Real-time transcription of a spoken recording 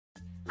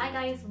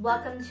Hi guys,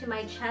 welcome to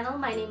my channel.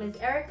 My name is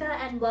Erica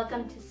and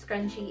welcome to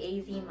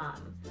ScrunchyAZMom.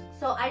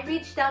 So I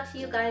reached out to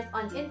you guys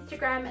on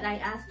Instagram and I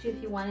asked you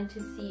if you wanted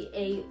to see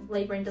a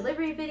labor and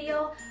delivery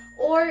video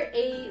or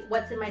a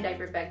what's in my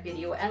diaper bag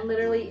video, and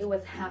literally it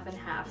was half and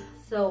half.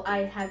 So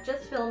I have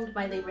just filmed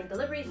my labor and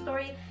delivery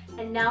story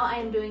and now I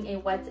am doing a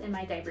what's in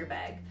my diaper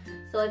bag.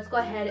 So let's go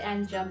ahead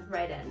and jump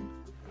right in.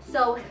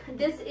 So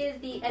this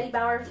is the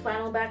Bauer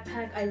flannel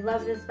backpack. I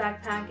love this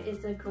backpack.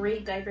 It's a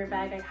great diaper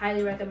bag. I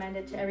highly recommend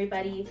it to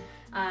everybody.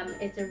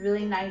 It's a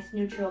really nice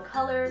neutral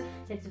color.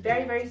 It's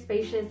very, very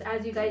spacious.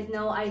 As you guys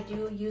know, I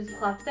do use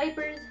cloth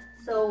diapers,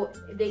 so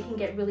they can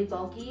get really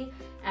bulky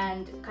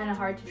and kind of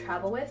hard to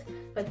travel with,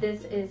 but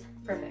this is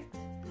perfect.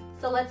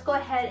 So let's go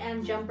ahead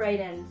and jump right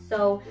in.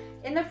 So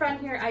in the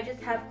front here, I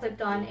just have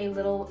clipped on a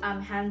little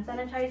hand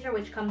sanitizer,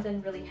 which comes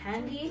in really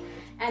handy.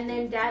 And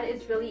then Dad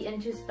is really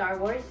into Star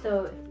Wars,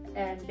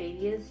 and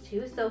baby is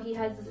too. So he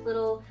has this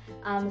little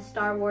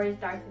Star Wars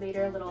Darth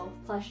Vader little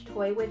plush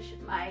toy, which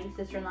my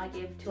sister-in-law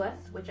gave to us,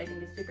 which I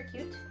think is super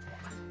cute.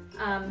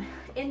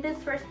 In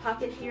this first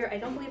pocket here, I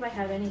don't believe I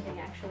have anything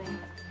actually.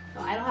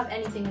 No, I don't have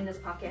anything in this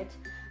pocket.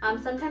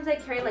 Sometimes I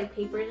carry like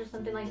papers or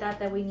something like that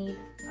that we need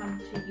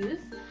to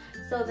use.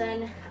 So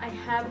then I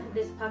have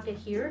this pocket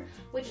here,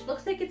 which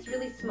looks like it's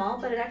really small,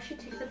 but it actually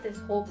takes up this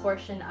whole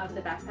portion of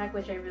the backpack,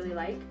 which I really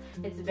like.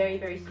 It's very,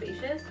 very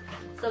spacious.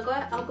 So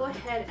I'll go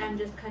ahead and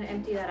just kind of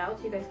empty that out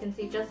so you guys can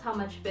see just how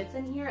much fits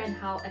in here and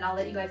I'll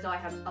let you guys know I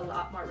have a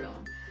lot more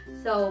room.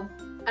 So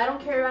I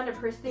don't carry around a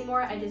purse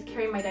anymore. I just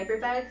carry my diaper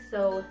bag.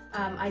 So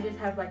I just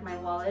have like my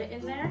wallet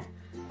in there.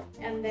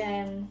 And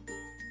then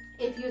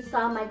if you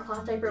saw my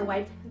cloth diaper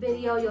wipe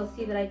video, you'll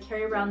see that I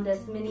carry around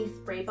this mini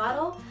spray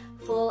bottle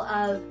full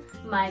of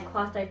my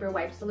cloth diaper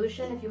wipe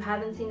solution. If you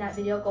haven't seen that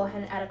video, go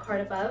ahead and add a card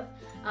above.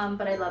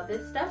 But I love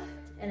this stuff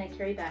and I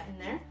carry that in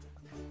there.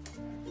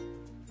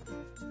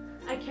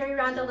 I carry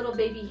around a little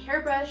baby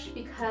hairbrush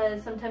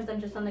because sometimes I'm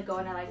just on the go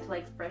and I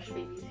like to brush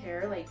baby's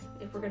hair, like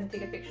if we're gonna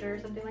take a picture or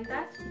something like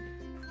that.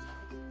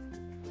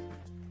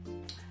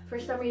 For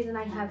some reason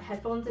I have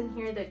headphones in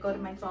here that go to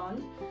my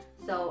phone,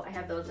 so I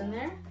have those in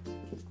there.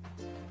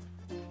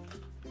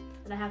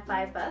 And I have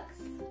 $5,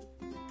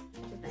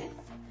 which is nice.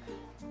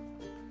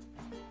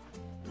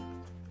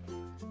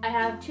 I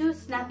have 2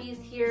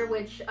 snappies here,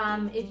 which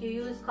if you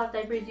use cloth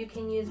diapers, you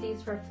can use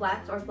these for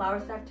flats or flour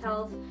sack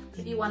towels.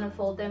 If you want to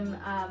fold them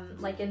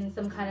like in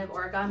some kind of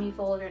origami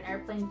fold or an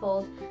airplane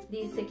fold,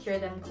 these secure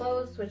them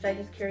closed, which I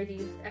just carry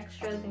these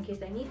extras in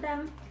case I need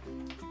them.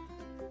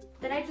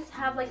 Then I just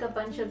have like a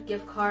bunch of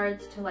gift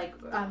cards to like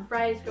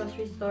Fry's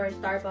grocery store,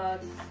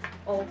 Starbucks,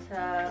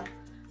 Ulta,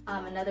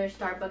 another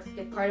Starbucks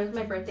gift card. It was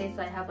my birthday,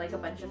 so I have like a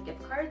bunch of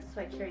gift cards,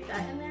 so I carry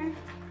that in there.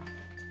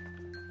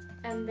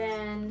 And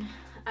then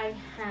I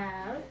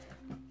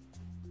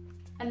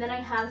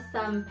have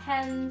some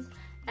pens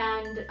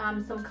and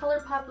some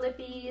ColourPop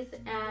lippies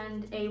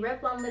and a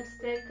Revlon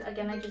lipstick.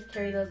 Again, I just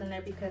carry those in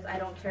there because I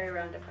don't carry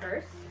around a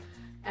purse.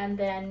 And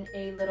then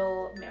a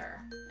little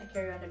mirror. I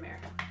carry around a mirror.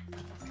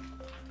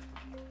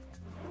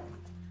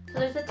 So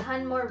there's a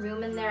ton more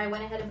room in there. I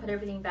went ahead and put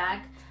everything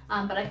back,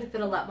 but I could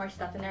fit a lot more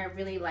stuff in there. I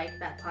really like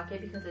that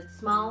pocket because it's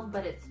small,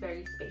 but it's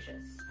very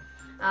spacious.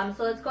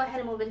 So let's go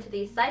ahead and move into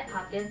these side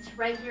pockets.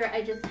 Right here,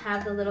 I just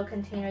have the little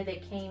container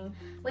that came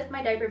with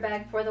my diaper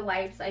bag for the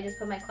wipes. I just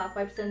put my cloth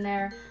wipes in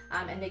there,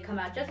 and they come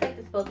out just like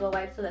disposable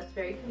wipes, so that's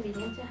very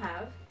convenient to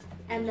have.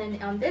 And then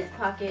on this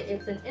pocket,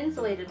 it's an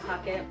insulated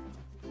pocket,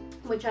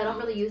 which I don't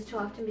really use too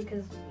often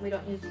because we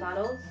don't use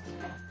bottles.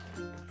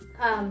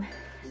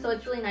 So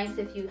it's really nice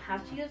if you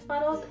have to use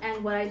bottles,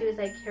 and what I do is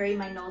I carry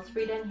my nose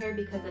freed in here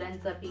because it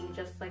ends up being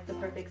just like the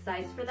perfect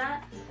size for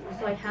that.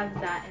 So I have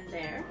that in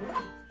there.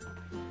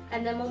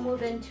 And then we'll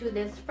move into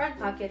this front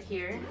pocket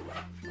here.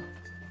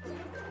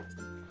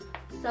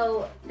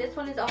 So this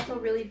one is also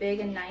really big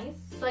and nice.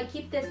 So I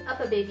keep this Up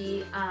a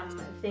Baby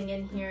thing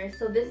in here.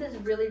 So this is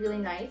really, really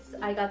nice.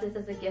 I got this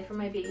as a gift for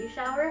my baby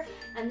shower,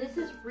 and this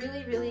is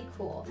really, really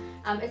cool.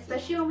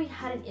 Especially when we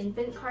had an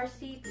infant car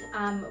seat.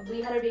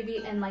 We had a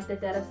baby in like the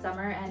dead of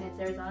summer, and it's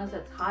Arizona, so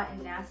it's hot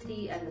and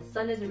nasty, and the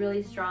sun is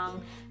really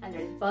strong, and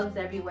there's bugs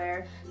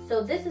everywhere.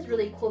 So this is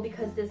really cool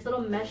because this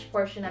little mesh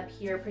portion up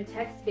here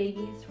protects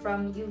babies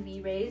from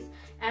UV rays,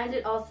 and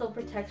it also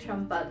protects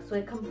from bugs. So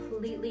it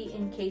completely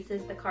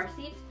encases the car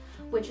seat,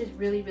 which is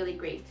really, really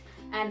great.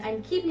 And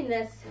I'm keeping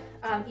this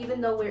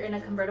even though we're in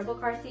a convertible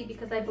car seat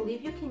because I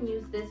believe you can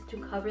use this to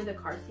cover the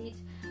car seat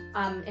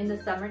in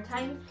the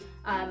summertime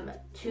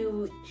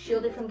to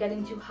shield it from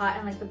getting too hot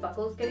and like the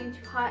buckles getting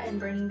too hot and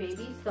burning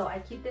babies. So I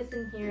keep this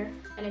in here,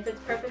 and it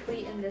fits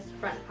perfectly in this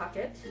front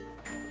pocket.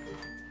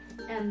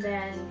 And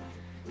then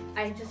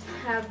I just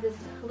have this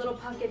little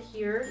pocket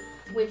here,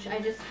 which I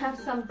just have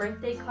some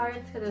birthday cards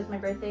because it was my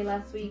birthday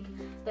last week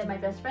that my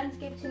best friends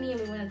gave to me,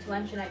 and we went to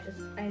lunch, and I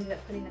ended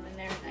up putting them in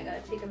there, and I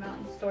gotta take them out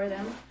and store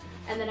them.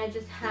 And then I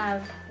just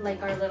have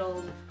like our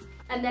little,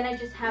 and then I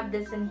just have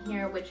this in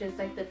here, which is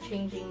like the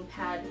changing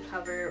pad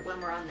cover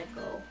when we're on the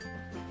go.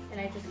 And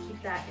I just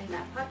keep that in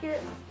that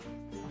pocket.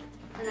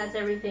 And that's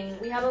everything.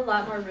 We have a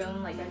lot more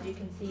room, like as you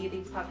can see,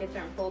 these pockets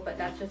aren't full, but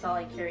that's just all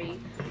I carry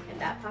in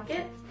that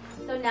pocket.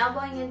 So now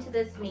going into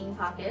this main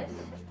pocket,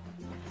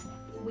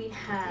 we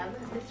have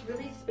this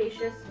really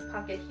spacious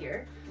pocket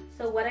here.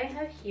 So what I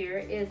have here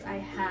is I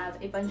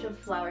have a bunch of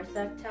flour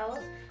sack towels.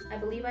 I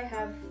believe I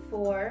have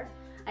four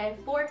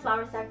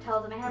flour sack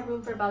towels, and I have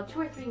room for about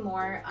 2 or 3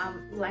 more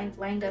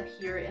lined up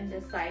here in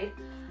this side.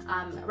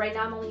 Right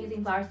now I'm only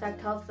using flour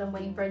sack towels because I'm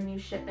waiting for a new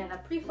shipment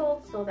of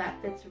pre-folds, so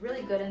that fits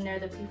really good in there.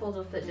 The pre-folds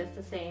will fit just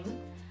the same.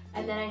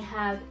 And then I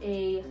have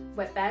a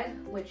wet bag,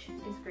 which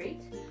is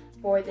great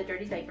for the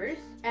dirty diapers.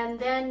 And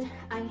then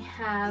I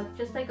have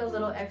just like a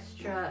little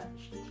extra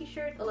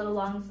t-shirt, a little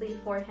long sleeve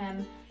for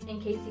him in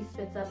case he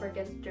spits up or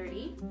gets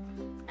dirty.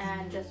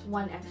 And just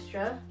one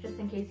extra, just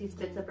in case he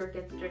spits up or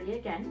gets dirty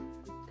again,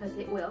 because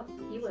he will.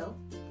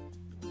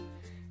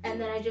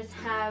 And then I just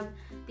have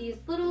these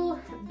little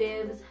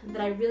bibs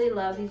that I really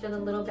love. These are the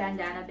little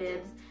bandana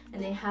bibs,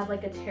 and they have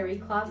like a terry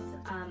cloth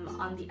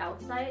on the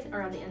outside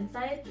or on the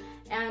inside.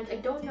 And I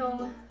don't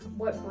know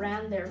what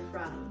brand they're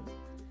from,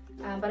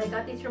 but I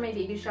got these for my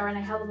baby shower, and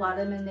I have a lot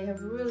of them, and they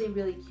have really,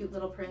 really cute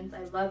little prints.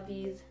 I love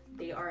these.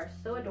 They are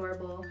so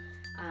adorable.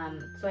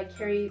 So I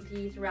carry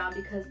these around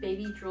because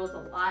baby drools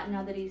a lot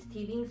now that he's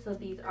teething, so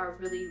these are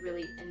really,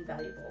 really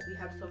invaluable. We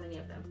have so many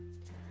of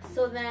them.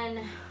 So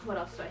then, what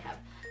else do I have?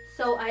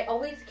 So I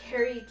always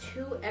carry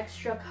 2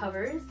 extra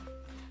covers,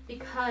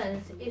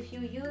 because if you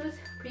use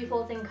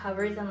pre-folds and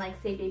covers and like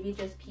say baby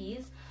just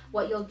pees,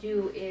 what you'll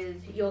do is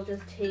you'll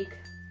just take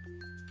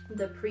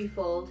the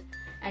pre-fold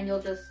and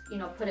you'll just, you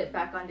know, put it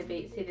back onto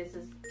baby. Say this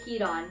is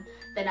peed on,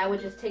 then I would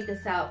just take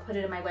this out, put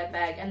it in my wet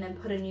bag, and then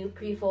put a new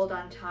pre-fold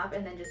on top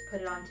and then just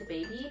put it onto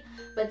baby.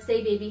 But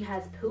say baby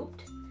has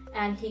pooped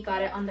and he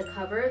got it on the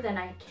cover, then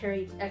I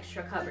carried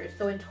extra covers.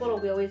 So in total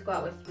we always go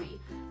out with 3.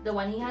 The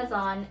one he has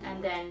on,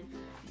 and then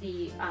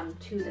the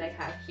 2 that I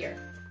have here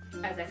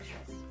as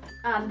extras.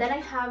 Then I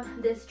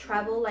have this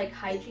travel like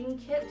hygiene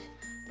kit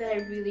that I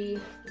really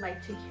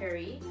like to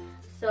carry.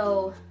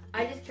 So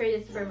I just carry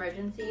this for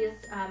emergencies.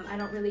 I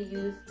don't really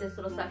use this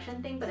little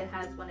suction thing, but it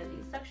has one of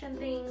these suction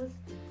things.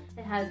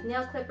 It has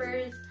nail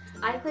clippers.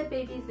 I clip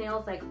baby's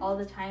nails like all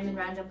the time in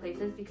random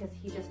places because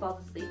he just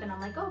falls asleep and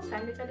I'm like, oh,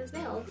 time to cut his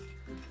nails.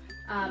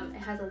 It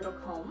has a little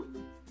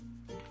comb.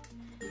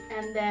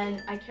 And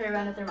then I carry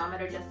around a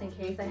thermometer just in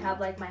case. I have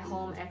like my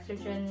home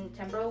Exergen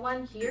temporal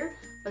one here,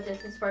 but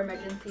this is for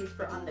emergencies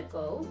for on the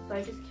go. So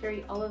I just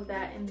carry all of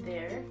that in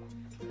there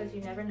because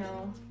you never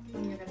know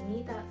when you're gonna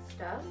need that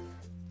stuff.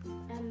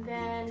 And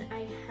then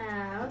I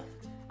have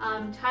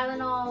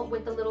Tylenol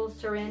with the little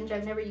syringe.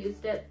 I've never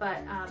used it, but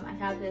I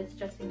have this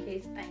just in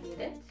case I need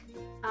it.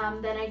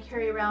 Then I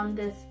carry around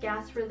this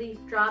gas relief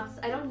drops.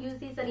 I don't use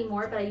these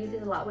anymore, but I used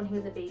these a lot when he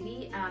was a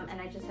baby, and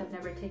I just have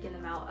never taken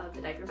them out of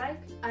the diaper bag.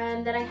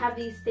 And then I have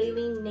these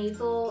saline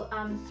nasal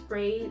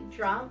spray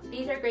drops.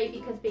 These are great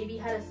because baby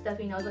had a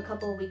stuffy nose a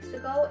couple of weeks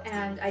ago,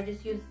 and I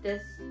just used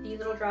these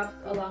little drops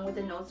along with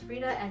the nose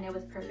Frida, and it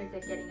was perfect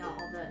at getting out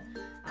all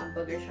the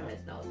boogers from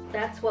his nose.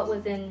 That's what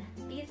was in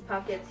these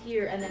pockets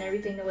here, and then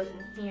everything that was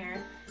in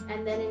here.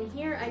 And then in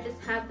here I just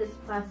have this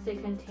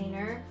plastic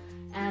container,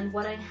 and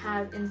what I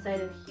have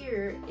inside of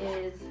here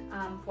is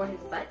for his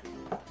butt.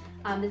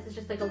 This is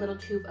just like a little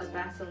tube of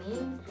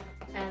Vaseline,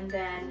 and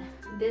then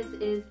this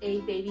is a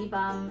baby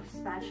balm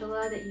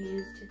spatula that you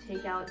use to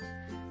take out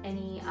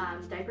any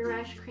diaper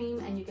rash cream,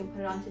 and you can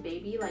put it onto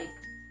baby like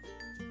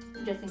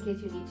just in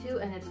case you need to,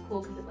 and it's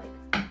cool because it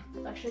like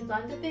suctions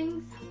onto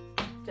things.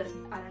 Just,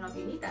 I don't know if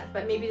you need that,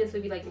 but maybe this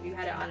would be like if you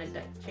had it on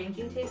a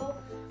changing table,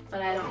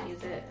 but I don't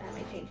use it at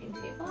my changing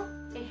table.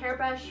 A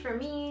hairbrush for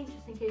me,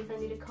 just in case I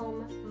need to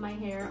comb my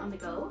hair on the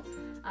go.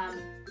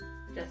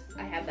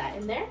 I have that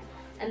in there.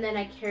 And then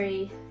I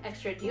carry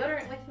extra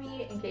deodorant with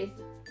me in case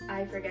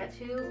I forget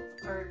to,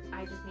 or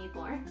I just need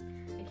more.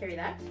 I carry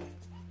that.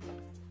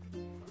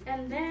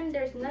 And then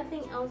there's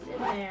nothing else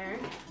in there.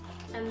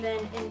 And then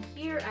in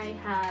here I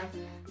have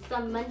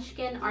some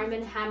Munchkin Arm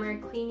 & Hammer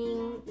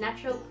cleaning,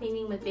 natural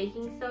cleaning with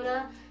baking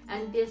soda,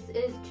 and this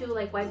is to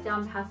like wipe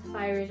down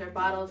pacifiers or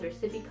bottles or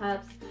sippy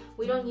cups.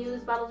 We don't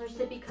use bottles or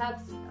sippy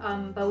cups,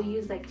 but we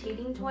use like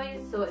teething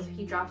toys, so if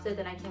he drops it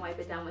then I can wipe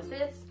it down with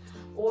this,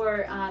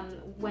 or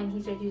when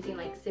he starts using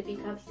like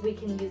sippy cups, we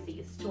can use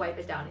these to wipe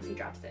it down if he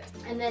drops it.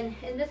 And then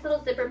in this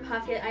little zipper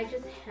pocket I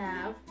just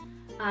have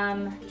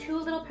 2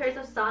 little pairs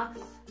of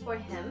socks for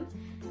him,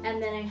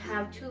 and then I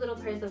have 2 little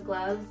pairs of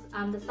gloves.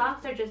 The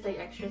socks are just like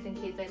extras in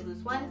case I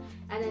lose one,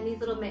 and then these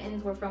little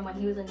mittens were from when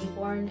he was a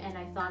newborn, and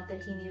I thought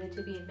that he needed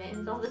to be in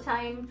mittens all the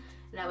time,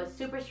 and I was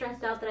super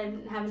stressed out that I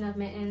didn't have enough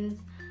mittens,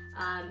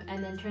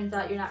 and then turns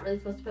out you're not really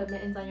supposed to put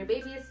mittens on your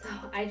babies, so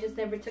I just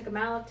never took them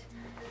out.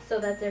 So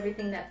that's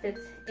everything that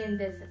fits in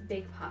this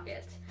big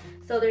pocket.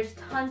 So there's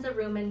tons of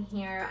room in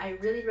here. I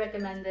really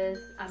recommend this.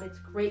 It's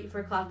great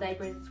for cloth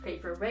diapers. It's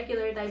great for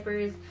regular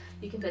diapers.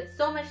 You can put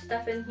so much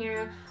stuff in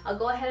here. I'll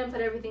go ahead and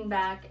put everything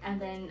back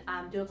and then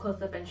do a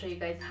close-up and show you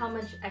guys how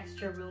much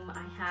extra room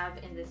I have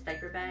in this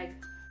diaper bag.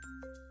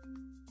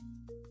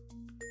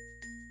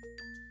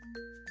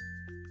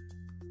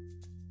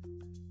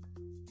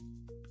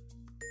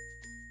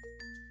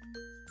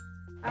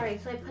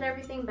 Alright, so I put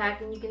everything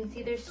back and you can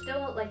see there's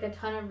still like a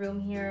ton of room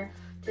here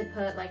to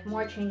put like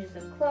more changes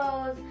of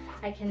clothes.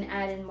 I can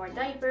add in more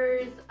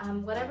diapers,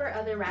 whatever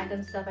other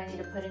random stuff I need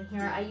to put in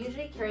here. I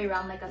usually carry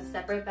around like a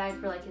separate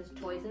bag for like his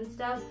toys and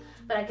stuff,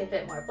 but I can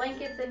fit more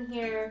blankets in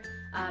here.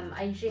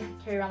 I usually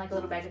carry around like a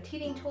little bag of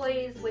teething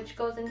toys, which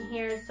goes in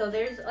here. So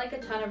there's like a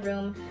ton of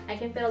room. I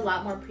can fit a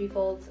lot more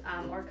pre-folds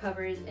or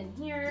covers in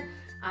here.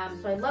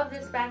 So I love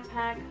this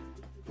backpack.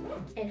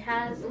 It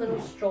has little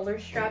stroller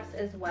straps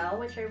as well,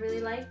 which I really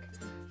like.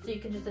 So you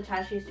can just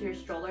attach these to your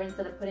stroller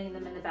instead of putting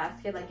them in the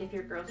basket. Like if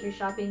you're grocery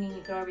shopping and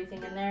you throw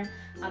everything in there,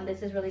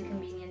 this is really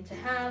convenient to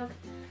have.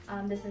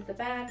 This is the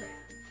back.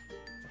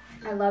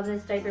 I love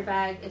this diaper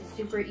bag. It's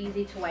super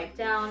easy to wipe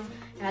down.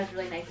 It has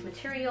really nice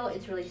material.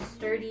 It's really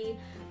sturdy.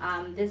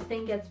 This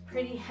thing gets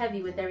pretty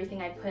heavy with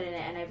everything I put in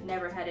it, and I've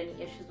never had any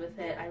issues with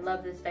it. I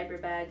love this diaper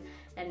bag,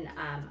 and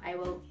I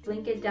will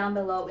link it down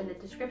below in the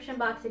description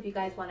box if you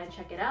guys want to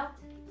check it out.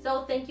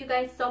 So thank you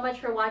guys so much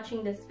for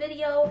watching this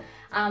video.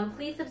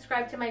 Please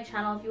subscribe to my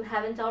channel if you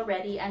haven't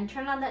already, and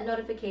turn on that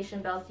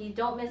notification bell so you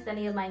don't miss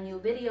any of my new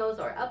videos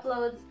or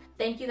uploads.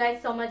 Thank you guys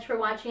so much for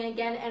watching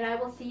again, and I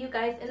will see you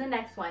guys in the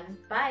next one.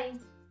 Bye!